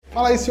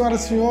Fala aí,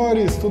 senhoras e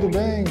senhores, tudo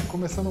bem?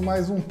 Começando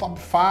mais um Top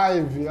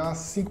 5, as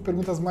 5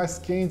 perguntas mais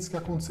quentes que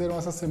aconteceram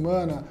essa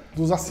semana,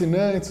 dos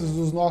assinantes,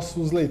 dos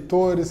nossos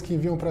leitores que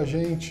enviam pra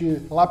gente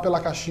lá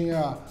pela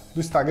caixinha do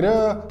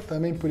Instagram,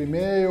 também por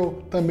e-mail,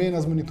 também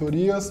nas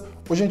monitorias.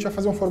 Hoje a gente vai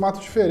fazer um formato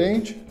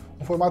diferente,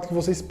 um formato que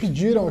vocês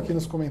pediram aqui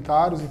nos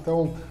comentários,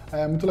 então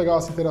é muito legal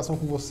essa interação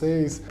com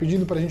vocês,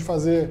 pedindo para a gente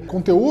fazer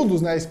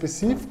conteúdos, né,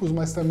 específicos,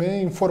 mas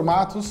também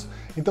formatos.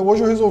 Então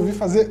hoje eu resolvi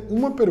fazer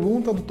uma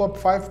pergunta do Top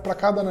 5 para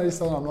cada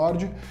analista da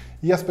Nord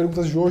e as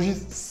perguntas de hoje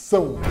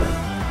são...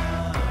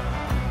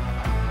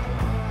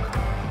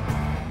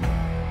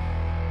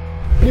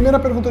 Primeira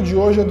pergunta de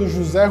hoje é do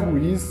José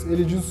Ruiz,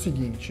 ele diz o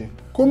seguinte: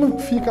 como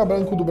fica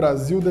Banco do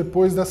Brasil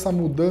depois dessa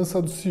mudança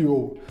do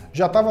CEO?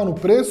 Já estava no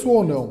preço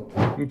ou não?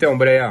 Então,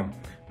 Breia,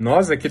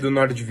 nós aqui do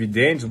Nord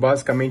Dividendos,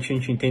 basicamente a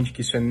gente entende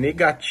que isso é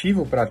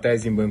negativo para a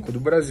tese em Banco do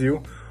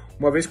Brasil,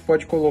 uma vez que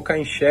pode colocar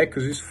em xeque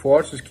os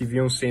esforços que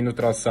vinham sendo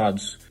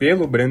traçados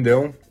pelo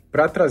Brandão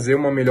para trazer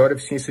uma melhor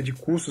eficiência de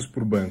custos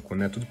para o banco,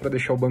 né? Tudo para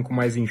deixar o banco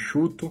mais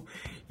enxuto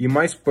e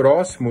mais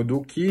próximo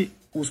do que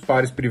os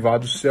pares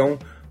privados são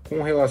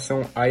com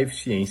relação à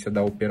eficiência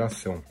da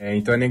operação.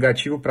 Então é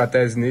negativo para a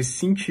tese nesse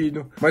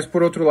sentido, mas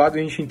por outro lado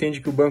a gente entende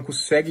que o banco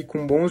segue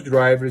com bons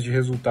drivers de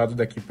resultado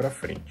daqui para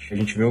frente. A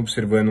gente vem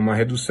observando uma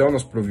redução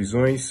nas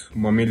provisões,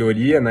 uma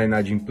melhoria na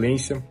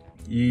inadimplência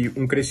e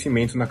um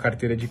crescimento na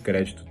carteira de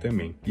crédito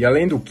também. E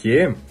além do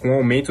que, com o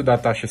aumento da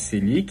taxa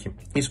Selic,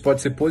 isso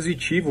pode ser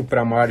positivo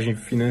para a margem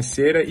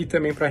financeira e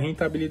também para a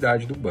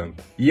rentabilidade do banco.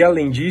 E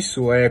além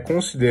disso,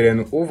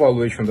 considerando o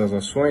valuation das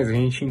ações, a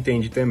gente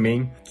entende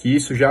também que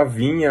isso já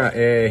vinha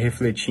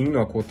refletindo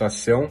a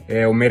cotação.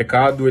 O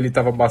mercado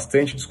estava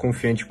bastante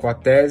desconfiante com a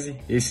tese.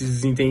 Esses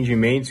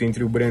desentendimentos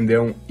entre o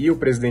Brandão e o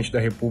presidente da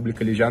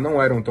República eles já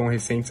não eram tão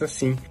recentes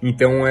assim.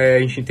 Então a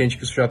gente entende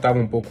que isso já estava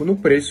um pouco no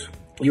preço.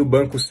 E o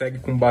banco segue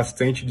com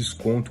bastante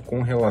desconto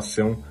com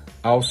relação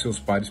aos seus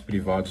pares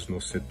privados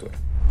no setor.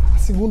 A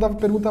segunda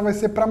pergunta vai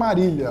ser para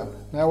Marília,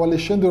 né? O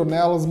Alexandre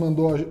Ornelas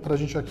mandou para a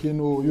gente aqui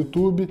no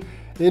YouTube.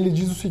 Ele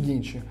diz o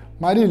seguinte: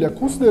 Marília,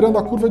 considerando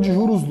a curva de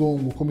juros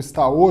longo como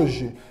está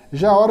hoje,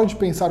 já é hora de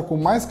pensar com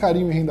mais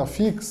carinho em renda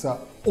fixa?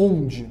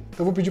 Onde? Então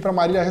eu vou pedir para a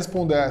Marília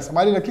responder essa.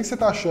 Marília, o que você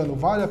está achando?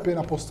 Vale a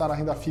pena apostar na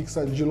renda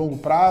fixa de longo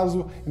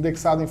prazo,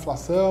 indexado à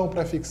inflação,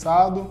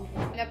 pré-fixado?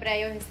 Olha,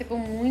 Breia, eu recebo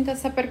muito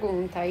essa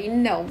pergunta e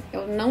não,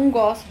 eu não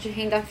gosto de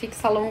renda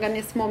fixa longa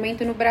nesse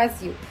momento no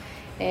Brasil.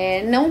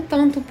 Não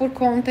tanto por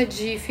conta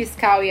de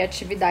fiscal e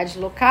atividade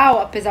local,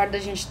 apesar da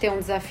gente ter um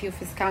desafio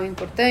fiscal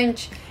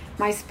importante,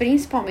 mas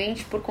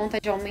principalmente por conta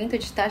de aumento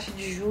de taxa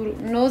de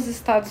juros nos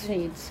Estados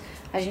Unidos.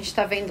 A gente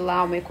está vendo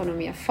lá uma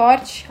economia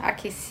forte,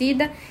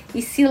 aquecida,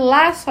 e se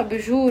lá sobe o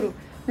juro,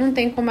 não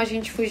tem como a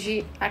gente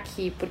fugir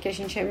aqui, porque a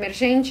gente é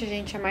emergente, a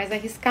gente é mais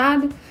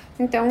arriscado,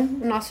 então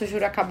o nosso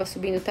juro acaba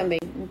subindo também.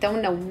 Então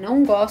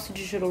não gosto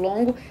de juro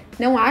longo,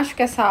 não acho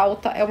que essa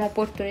alta é uma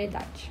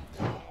oportunidade.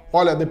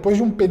 Olha, depois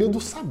de um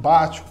período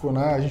sabático,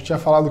 né? A gente tinha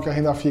falado que a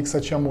renda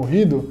fixa tinha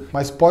morrido,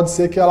 mas pode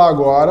ser que ela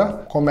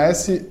agora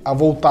comece a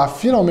voltar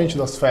finalmente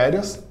das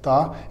férias,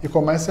 tá? E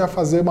comece a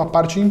fazer uma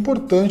parte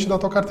importante da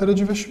tua carteira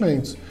de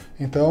investimentos.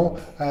 Então,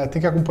 tem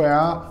que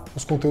acompanhar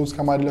os conteúdos que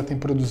a Marília tem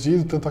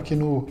produzido, tanto aqui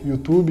no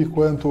YouTube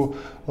quanto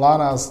lá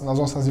nas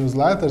nossas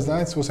newsletters,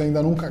 né? Se você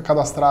ainda nunca é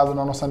cadastrado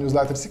na nossa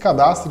newsletter, se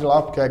cadastre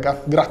lá, porque é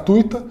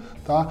gratuita,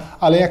 tá?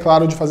 Além, é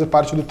claro, de fazer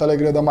parte do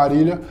Telegram da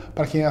Marília,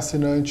 para quem é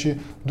assinante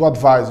do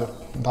Advisor.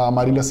 Tá? A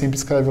Marília sempre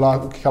escreve lá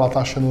o que ela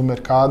está achando no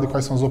mercado e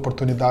quais são as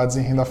oportunidades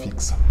em renda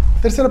fixa.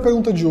 Terceira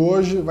pergunta de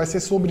hoje vai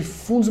ser sobre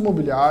fundos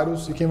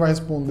imobiliários e quem vai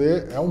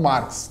responder é o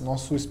Marx,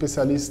 nosso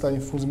especialista em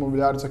fundos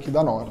imobiliários aqui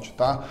da Nord,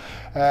 tá?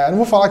 Não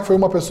vou falar que foi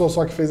uma pessoa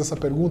só que fez essa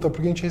pergunta,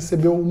 porque a gente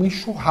recebeu uma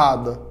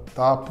enxurrada,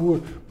 tá?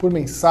 Por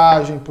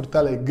mensagem, por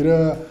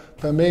Telegram,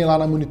 também lá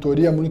na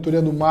monitoria. A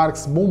monitoria do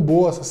Marx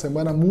bombou essa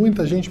semana,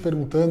 muita gente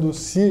perguntando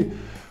se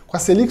com a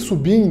Selic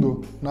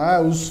subindo, né,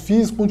 os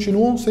FIIs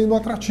continuam sendo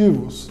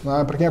atrativos.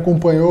 Né? Para quem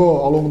acompanhou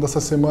ao longo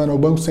dessa semana, o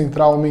Banco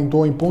Central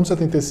aumentou em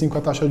 0,75 a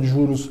taxa de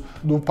juros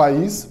do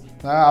país,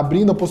 né,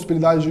 abrindo a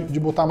possibilidade de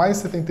botar mais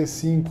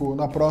 75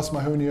 na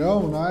próxima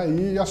reunião, né,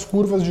 e as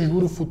curvas de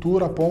juro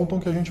futuro apontam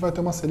que a gente vai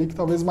ter uma Selic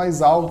talvez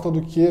mais alta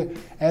do que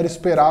era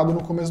esperado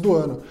no começo do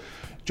ano.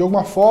 De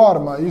alguma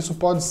forma, isso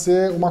pode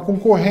ser uma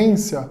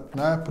concorrência,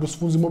 né, para os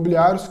fundos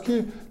imobiliários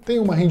que tem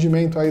um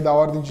rendimento aí da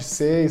ordem de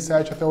 6,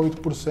 7 até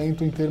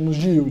 8% em termos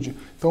de yield.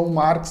 Então o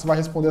Marx vai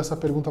responder essa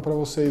pergunta para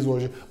vocês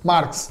hoje.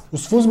 Marx,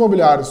 os fundos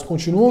imobiliários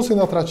continuam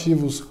sendo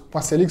atrativos com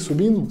a Selic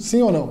subindo?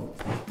 Sim ou não?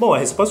 Bom, a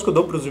resposta que eu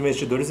dou para os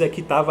investidores é que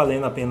está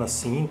valendo a pena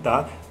sim,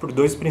 tá? Por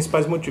dois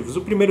principais motivos.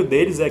 O primeiro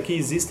deles é que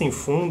existem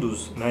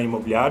fundos, né,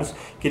 imobiliários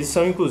que eles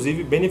são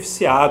inclusive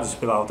beneficiados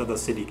pela alta da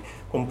Selic,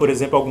 como por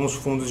exemplo alguns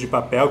fundos de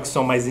papel que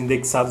são mais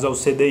indexados ao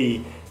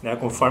CDI. né?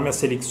 Conforme a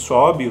Selic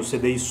sobe, o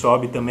CDI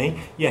sobe também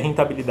e a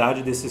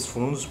rentabilidade desses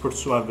fundos, por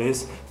sua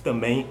vez,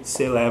 também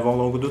se eleva ao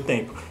longo do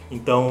tempo.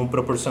 Então,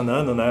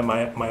 proporcionando, né,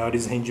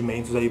 maiores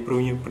rendimentos aí para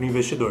o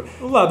investidor.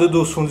 No lado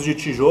dos fundos de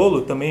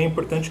tijolo, também é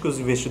importante que os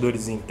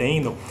investidores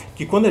entendam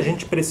que quando a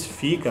gente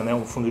precifica, né,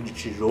 um fundo de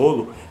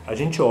tijolo, a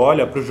gente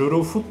olha para o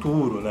juro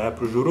futuro, né,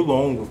 para o juro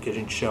longo, que a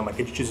gente chama,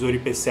 aquele tesouro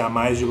IPCA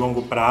mais de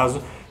longo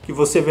prazo, que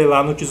você vê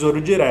lá no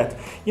Tesouro Direto.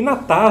 E na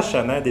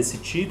taxa, né, desse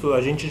título, a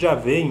gente já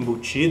vê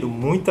embutido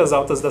muitas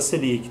altas da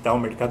Selic, tá? O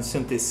mercado se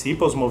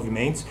antecipa aos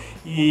movimentos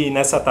e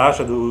nessa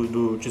taxa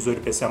do Tesouro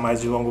IPCA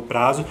mais de longo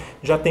prazo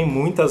já tem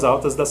muitas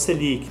altas da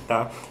Selic,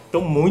 tá?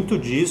 Então muito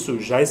disso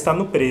já está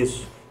no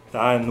preço,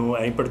 tá?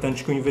 É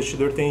importante que o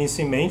investidor tenha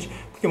isso em mente,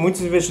 porque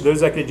muitos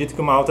investidores acreditam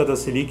que uma alta da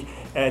Selic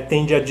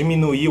tende a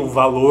diminuir o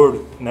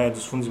valor, né,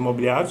 dos fundos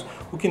imobiliários,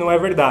 o que não é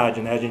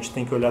verdade, né? A gente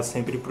tem que olhar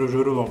sempre para o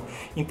juro longo.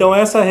 Então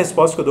essa é a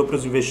resposta que eu dou para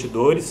os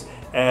investidores,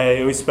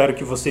 eu espero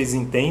que vocês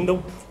entendam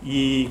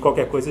e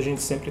qualquer coisa a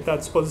gente sempre está à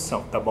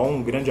disposição, tá bom?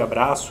 Um grande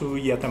abraço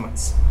e até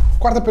mais.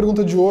 Quarta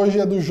pergunta de hoje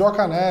é do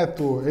Joca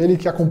Neto, ele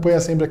que acompanha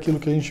sempre aquilo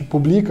que a gente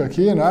publica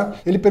aqui, né?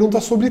 Ele pergunta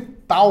sobre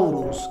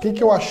Taurus, o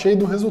que eu achei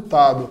do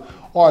resultado?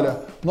 Olha,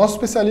 nosso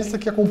especialista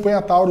que acompanha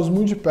a Taurus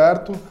muito de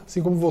perto, assim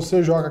como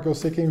você, Joca, que eu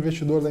sei que é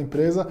investidor da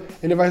empresa,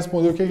 ele vai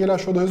responder o que ele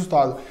achou do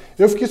resultado.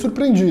 Eu fiquei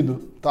surpreendido,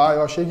 tá?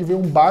 Eu achei que veio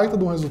um baita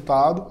de um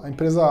resultado, a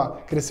empresa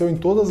cresceu em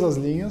todas as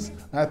linhas,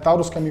 né?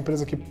 Taurus, que é uma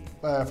empresa que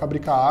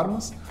fabrica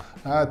armas,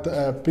 né?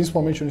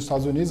 Principalmente nos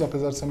Estados Unidos,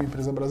 apesar de ser uma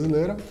empresa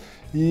brasileira,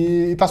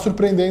 e está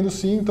surpreendendo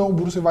sim, então o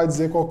Bruce vai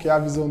dizer qual que é a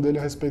visão dele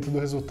a respeito do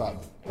resultado.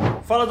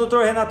 Fala, Dr.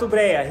 Renato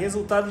Breia.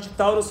 Resultado de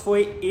Taurus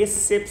foi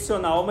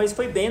excepcional, mas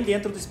foi bem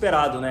dentro do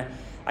esperado, né?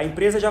 A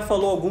empresa já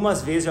falou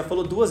algumas vezes, já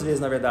falou 2 vezes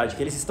na verdade,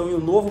 que eles estão em um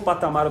novo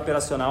patamar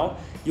operacional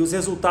e os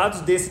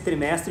resultados desse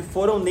trimestre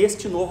foram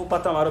neste novo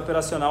patamar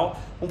operacional,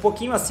 um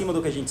pouquinho acima do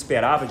que a gente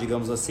esperava,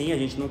 digamos assim, a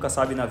gente nunca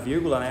sabe na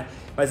vírgula, né?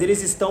 Mas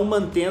eles estão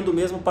mantendo o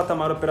mesmo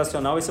patamar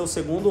operacional, esse é o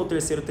 2º ou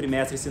 3º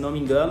trimestre, se não me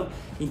engano,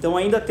 então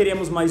ainda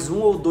teremos mais 1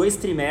 ou 2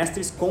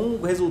 trimestres com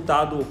o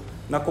resultado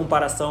na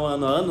comparação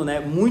ano a ano, né,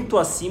 muito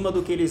acima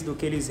do que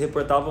eles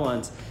reportavam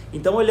antes.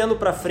 Então, olhando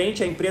para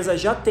frente, a empresa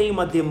já tem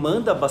uma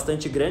demanda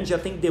bastante grande, já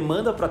tem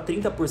demanda para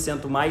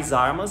 30% mais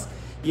armas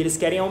e eles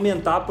querem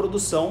aumentar a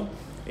produção.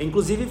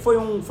 Inclusive, foi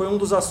um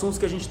dos assuntos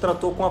que a gente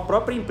tratou com a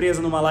própria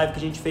empresa numa live que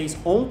a gente fez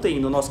ontem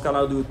no nosso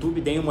canal do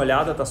YouTube, deem uma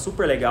olhada, tá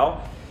super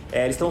legal.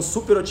 Eles estão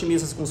super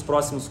otimistas com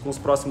os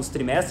próximos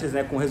trimestres,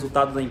 né, com o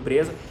resultado da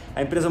empresa.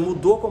 A empresa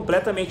mudou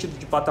completamente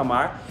de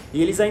patamar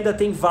e eles ainda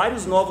têm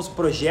vários novos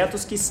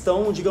projetos que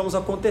estão, digamos,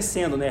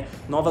 acontecendo, né?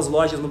 Novas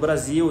lojas no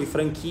Brasil e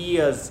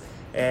franquias,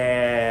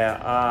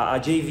 a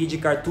JV de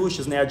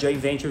cartuchos, né, a Joint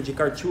Venture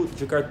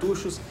de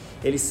cartuchos.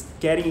 Eles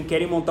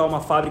querem montar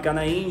uma fábrica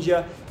na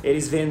Índia,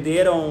 eles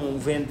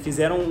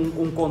fizeram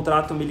um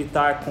contrato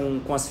militar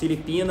com as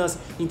Filipinas,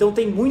 então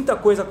tem muita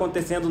coisa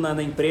acontecendo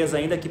na empresa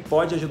ainda que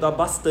pode ajudar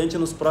bastante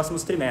nos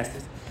próximos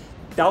trimestres.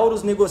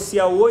 Taurus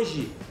negocia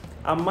hoje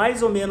a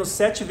mais ou menos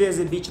 7 vezes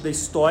EBITDA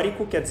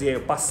histórico, quer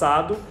dizer,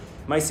 passado,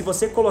 mas se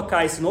você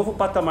colocar esse novo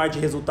patamar de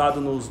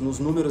resultado nos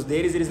números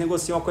deles, eles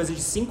negociam uma coisa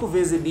de 5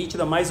 vezes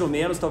EBITDA, mais ou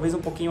menos, talvez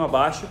um pouquinho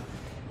abaixo,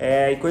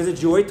 e coisa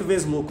de 8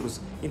 vezes lucros.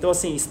 Então,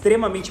 assim,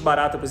 extremamente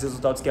barata para os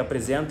resultados que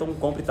apresentam.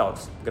 Compre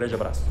Taurus. Grande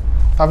abraço.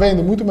 Tá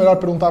vendo? Muito melhor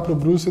perguntar para o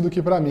Bruce do que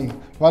para mim.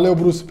 Valeu,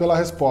 Bruce, pela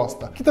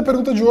resposta. A quinta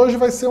pergunta de hoje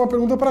vai ser uma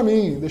pergunta para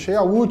mim. Deixei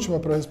a última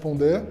para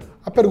responder.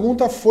 A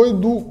pergunta foi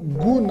do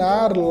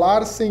Gunnar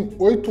Larsen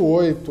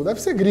 88. Deve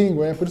ser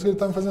gringo, é por isso que ele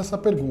está me fazendo essa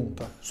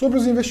pergunta. Sobre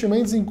os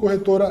investimentos em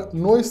corretora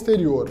no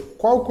exterior.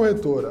 Qual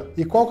corretora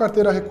e qual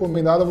carteira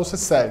recomendada você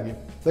segue?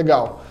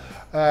 Legal.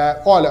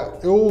 Olha,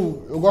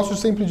 eu gosto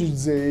sempre de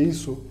dizer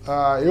isso.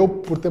 Eu,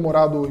 por ter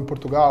morado em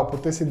Portugal, por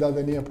ter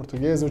cidadania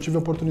portuguesa, eu tive a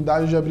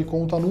oportunidade de abrir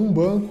conta num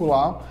banco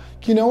lá,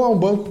 que não é um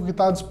banco que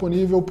está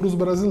disponível para os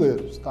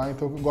brasileiros, tá?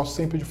 Então eu gosto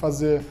sempre de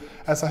fazer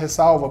essa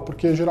ressalva,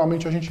 porque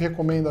geralmente a gente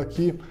recomenda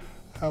aqui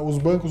os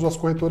bancos ou as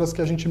corretoras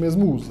que a gente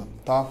mesmo usa,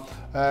 tá?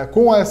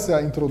 Com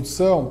essa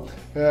introdução,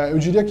 eu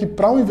diria que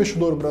para um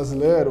investidor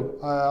brasileiro,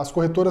 as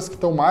corretoras que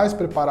estão mais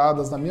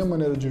preparadas, na minha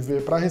maneira de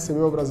ver, para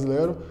receber o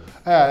brasileiro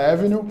é a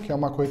Avenue, que é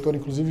uma corretora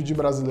inclusive de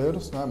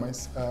brasileiros, né?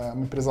 Mas é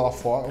uma empresa lá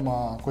fora,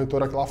 uma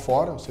corretora lá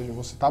fora, ou seja,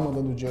 você está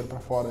mandando dinheiro para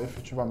fora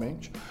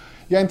efetivamente.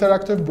 E a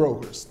Interactive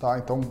Brokers, tá?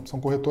 Então são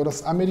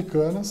corretoras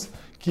americanas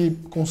que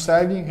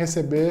conseguem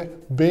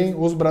receber bem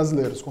os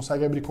brasileiros,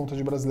 conseguem abrir conta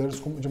de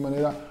brasileiros de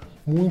maneira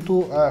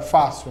muito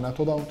fácil, né?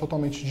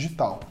 Totalmente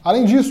digital.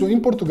 Além disso, em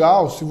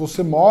Portugal, se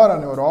você mora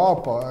na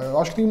Europa, eu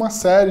acho que tem uma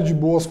série de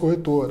boas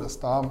corretoras,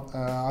 tá?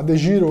 A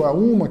DEGIRO é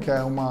uma, que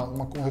é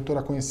uma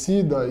corretora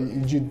conhecida e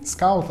de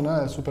discount,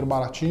 né? Super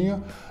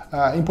baratinha.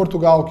 Em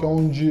Portugal, que é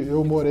onde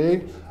eu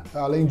morei,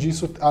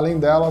 além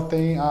dela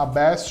tem a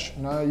Best,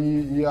 né?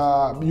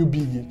 e o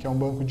Big, que é um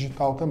banco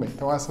digital também.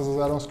 Então essas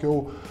eram as que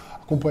eu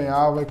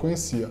acompanhava e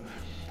conhecia.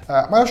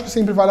 Mas acho que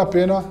sempre vale a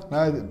pena,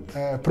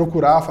 né,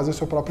 procurar fazer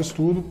seu próprio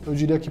estudo. Eu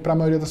diria que para a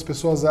maioria das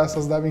pessoas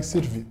essas devem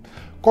servir.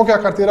 Qual que é a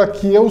carteira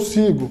que eu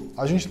sigo?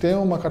 A gente tem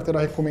uma carteira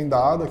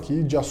recomendada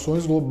aqui de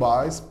ações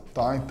globais,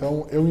 tá?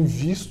 Então eu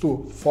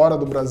invisto fora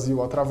do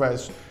Brasil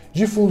através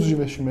de fundos de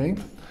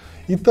investimento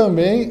e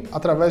também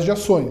através de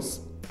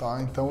ações,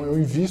 tá? Então eu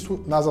invisto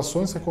nas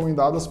ações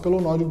recomendadas pelo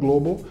Nord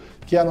Global,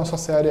 que é a nossa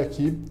série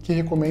aqui que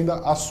recomenda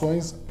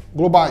ações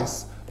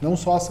globais, não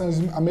só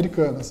ações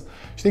americanas.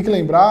 A gente tem que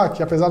lembrar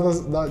que apesar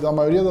da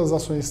maioria das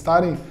ações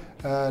estarem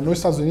nos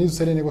Estados Unidos,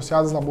 serem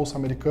negociadas na Bolsa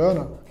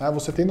Americana, né,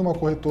 você tendo uma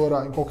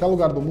corretora em qualquer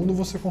lugar do mundo,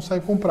 você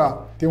consegue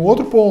comprar. Tem um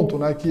outro ponto,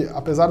 né, que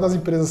apesar das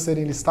empresas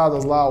serem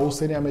listadas lá ou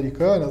serem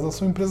americanas, elas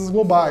são empresas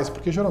globais,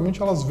 porque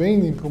geralmente elas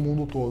vendem para o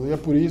mundo todo, e é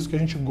por isso que a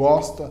gente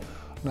gosta,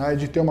 né,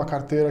 de ter uma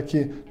carteira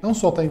que não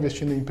só está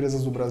investindo em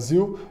empresas do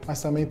Brasil, mas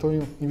também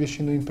estão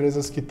investindo em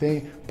empresas que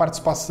têm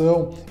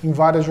participação em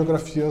várias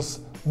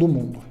geografias do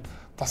mundo.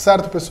 Tá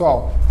certo,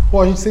 pessoal? Bom,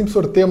 a gente sempre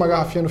sorteia uma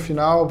garrafinha no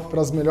final para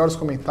os melhores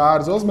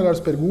comentários, ou as melhores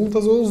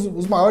perguntas, ou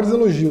os maiores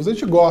elogios. A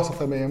gente gosta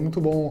também, é muito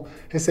bom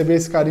receber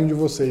esse carinho de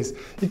vocês.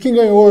 E quem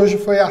ganhou hoje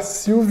foi a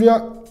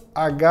Silvia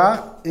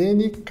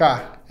HNK.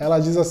 Ela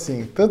diz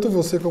assim: tanto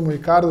você como o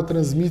Ricardo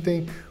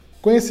transmitem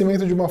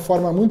conhecimento de uma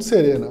forma muito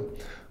serena,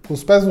 com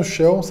os pés no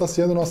chão,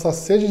 saciando nossa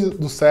sede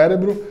do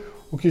cérebro,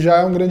 o que já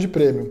é um grande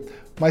prêmio.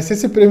 Mas se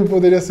esse prêmio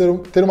poderia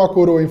ter uma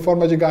coroa em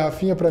forma de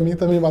garrafinha para mim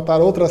também matar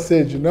outra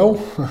sede, não?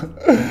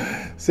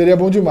 Seria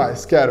bom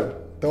demais, quero.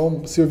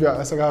 Então, Silvia,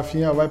 essa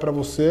garrafinha vai para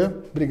você.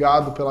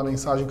 Obrigado pela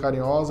mensagem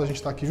carinhosa. A gente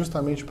está aqui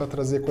justamente para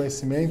trazer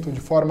conhecimento de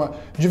forma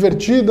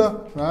divertida,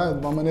 né?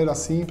 De uma maneira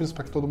simples,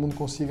 para que todo mundo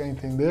consiga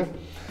entender.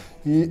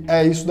 E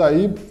é isso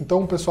daí.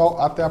 Então, pessoal,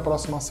 até a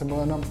próxima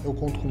semana. Eu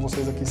conto com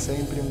vocês aqui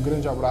sempre. Um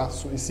grande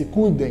abraço e se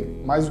cuidem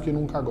mais do que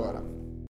nunca agora.